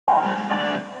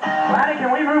Lanny,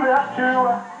 can we move it up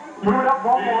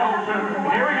one more?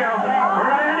 Here we go. We're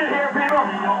gonna end it here, people.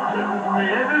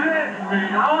 This is it.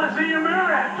 I want to see you move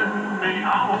it.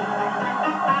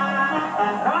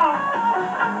 Come on.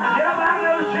 Get up out of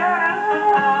those chairs.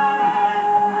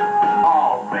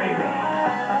 Oh, baby.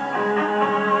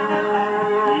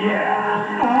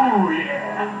 Yeah. Ooh,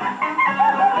 yeah.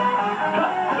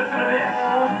 Listen to this.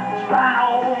 Spy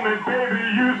on me, baby.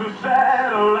 Use a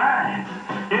satellite.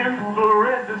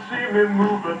 Infrared to see me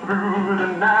moving through the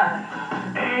night.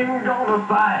 Ain't gonna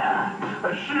fire,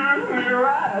 shoot me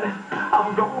right.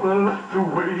 I'm gonna love the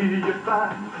way you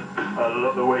fight. I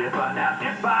love the way you fight. Now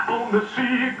if I own the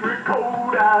secret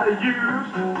code I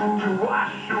use to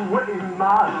wash away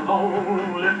my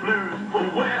lonely blues,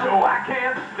 so I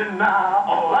can't deny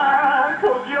all I,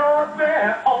 'cause you're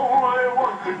the only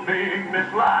one to make me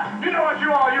fly. You know what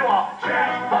you are? You are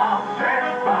Sexbomb,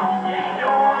 Sexbomb.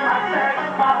 You're my Sexbomb.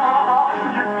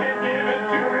 You can give it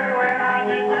to me when I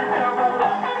need to come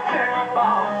along.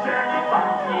 Sexbomb,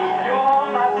 Sexbomb. You're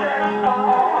my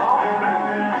Sexbomb.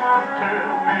 Turn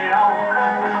me on.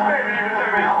 Baby, you can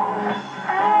turn me on.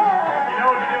 You know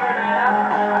what you're doing now?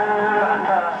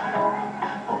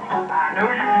 I know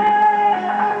you do.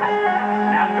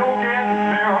 Now don't get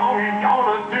me wrong, ain't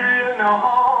gonna do you no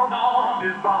harm.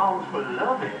 This bomb's for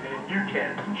loving and you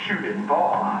can shoot it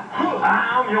far.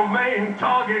 I'm your main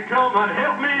target, come and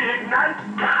help me ignite.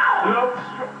 Love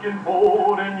struck and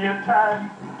holding you tight.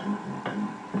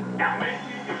 Now make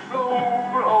me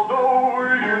explode, although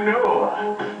you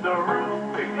know the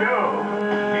route to go.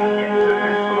 It gets to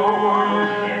me slow,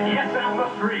 and yes I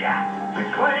must react to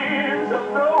claims of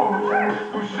those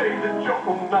who say that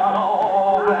you're not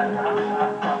all that.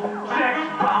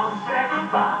 Sexbomb,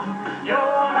 Sexbomb,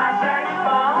 you're my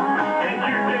Sexbomb, and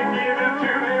you can give it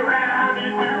to me when I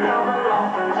need to come along.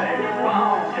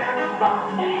 Sexbomb, Sexbomb,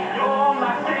 you're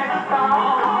my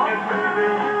Sexbomb, and baby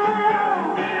you can turn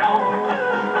me on.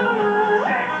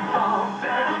 Sexbomb,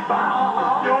 Sexbomb,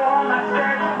 you're my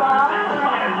Sexbomb,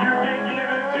 and you can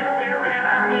give it to me when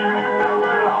I need to come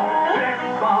along.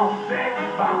 Sexbomb,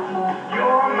 Sexbomb,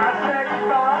 you're my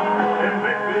Sexbomb, and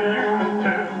baby you can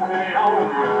turn me on.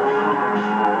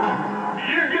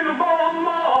 You give me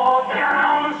more down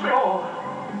on the shore.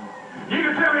 You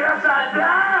can tell me upside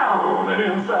down and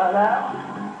inside out.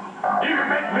 You can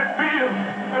make me feel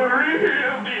the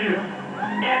real deal.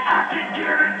 And I can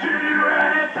give it to you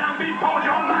anytime before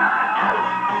you're mine.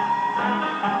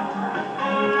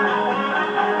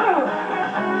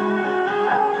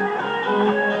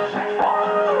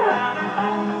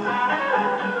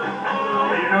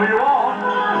 You know you are.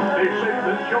 They say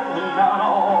that you're not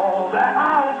all that.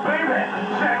 Oh, baby.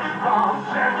 Sexbomb,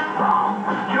 Sexbomb.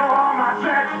 You're my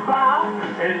Sexbomb.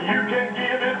 And you can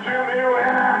give it to me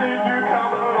when I need to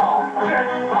come along.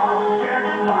 Sexbomb,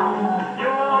 Sexbomb.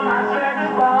 You're my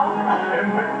Sexbomb. And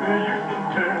baby, you can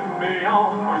turn me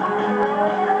on.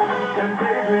 And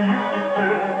baby, you can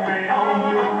turn me on.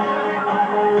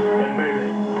 And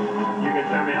baby, you can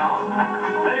turn me on.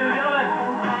 Ladies and gentlemen,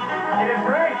 it is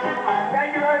great. Thank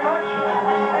you very much.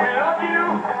 We love you.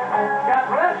 God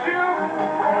bless you.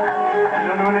 You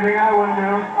don't do anything I wouldn't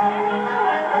do.